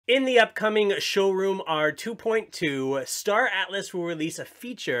In the upcoming Showroom R2.2, Star Atlas will release a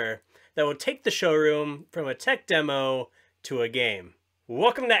feature that will take the showroom from a tech demo to a game.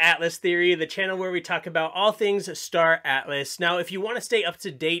 Welcome to Atlas Theory, the channel where we talk about all things Star Atlas. Now, if you want to stay up to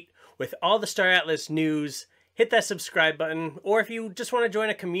date with all the Star Atlas news, hit that subscribe button, or if you just want to join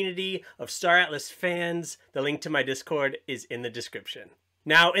a community of Star Atlas fans, the link to my Discord is in the description.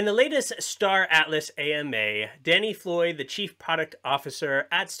 Now, in the latest Star Atlas AMA, Danny Floyd, the Chief Product Officer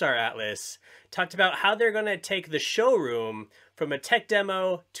at Star Atlas, talked about how they're going to take the showroom from a tech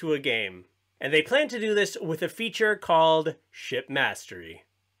demo to a game. And they plan to do this with a feature called Ship Mastery.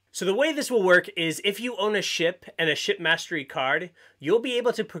 So the way this will work is if you own a ship and a Ship Mastery card, you'll be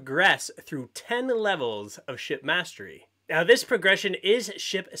able to progress through 10 levels of Ship Mastery. Now, this progression is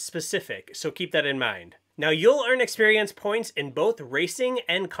ship specific, so keep that in mind. Now, you'll earn experience points in both racing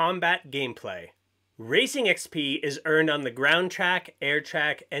and combat gameplay. Racing XP is earned on the ground track, air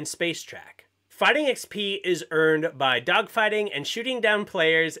track, and space track. Fighting XP is earned by dogfighting and shooting down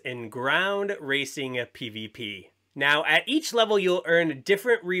players in ground racing PvP. Now, at each level, you'll earn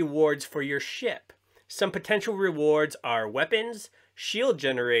different rewards for your ship. Some potential rewards are weapons, shield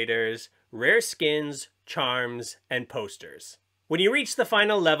generators, rare skins, charms, and posters. When you reach the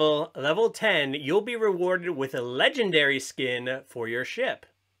final level, level 10, you'll be rewarded with a legendary skin for your ship.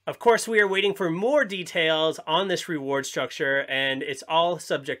 Of course, we are waiting for more details on this reward structure, and it's all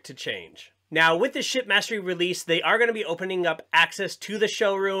subject to change. Now, with the Ship Mastery release, they are going to be opening up access to the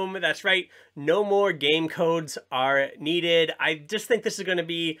showroom. That's right, no more game codes are needed. I just think this is going to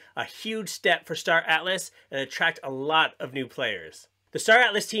be a huge step for Star Atlas and attract a lot of new players. The Star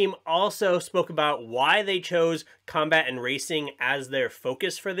Atlas team also spoke about why they chose combat and racing as their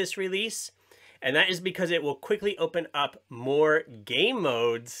focus for this release, and that is because it will quickly open up more game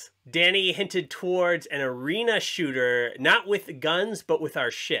modes. Danny hinted towards an arena shooter, not with guns, but with our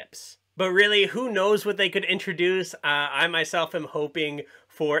ships. But really, who knows what they could introduce? I myself am hoping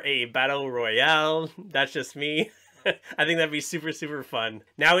for a battle royale. That's just me. I think that'd be super, super fun.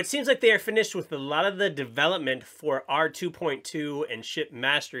 Now, it seems like they are finished with a lot of the development for R2.2 and Ship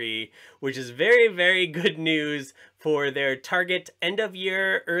Mastery, which is very, very good news for their target end of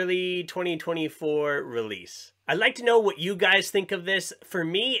year, early 2024 release. I'd like to know what you guys think of this. For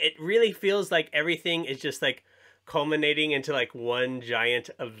me, it really feels like everything is just like culminating into like one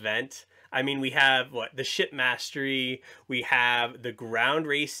giant event. I mean, we have the Ship Mastery, we have the ground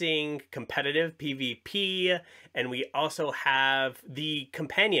racing competitive PvP, and we also have the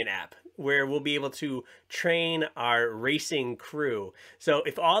companion app where we'll be able to train our racing crew. So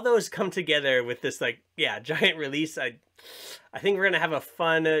if all those come together with this giant release, I think we're gonna have a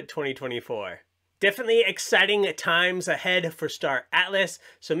fun 2024. Definitely exciting times ahead for Star Atlas,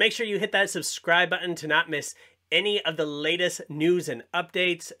 so make sure you hit that subscribe button to not miss any of the latest news and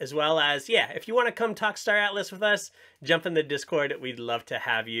updates, as well as, if you want to come talk Star Atlas with us, jump in the Discord. We'd love to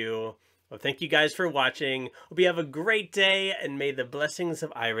have you. Well, thank you guys for watching. Hope you have a great day, and may the blessings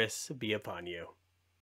of Iris be upon you.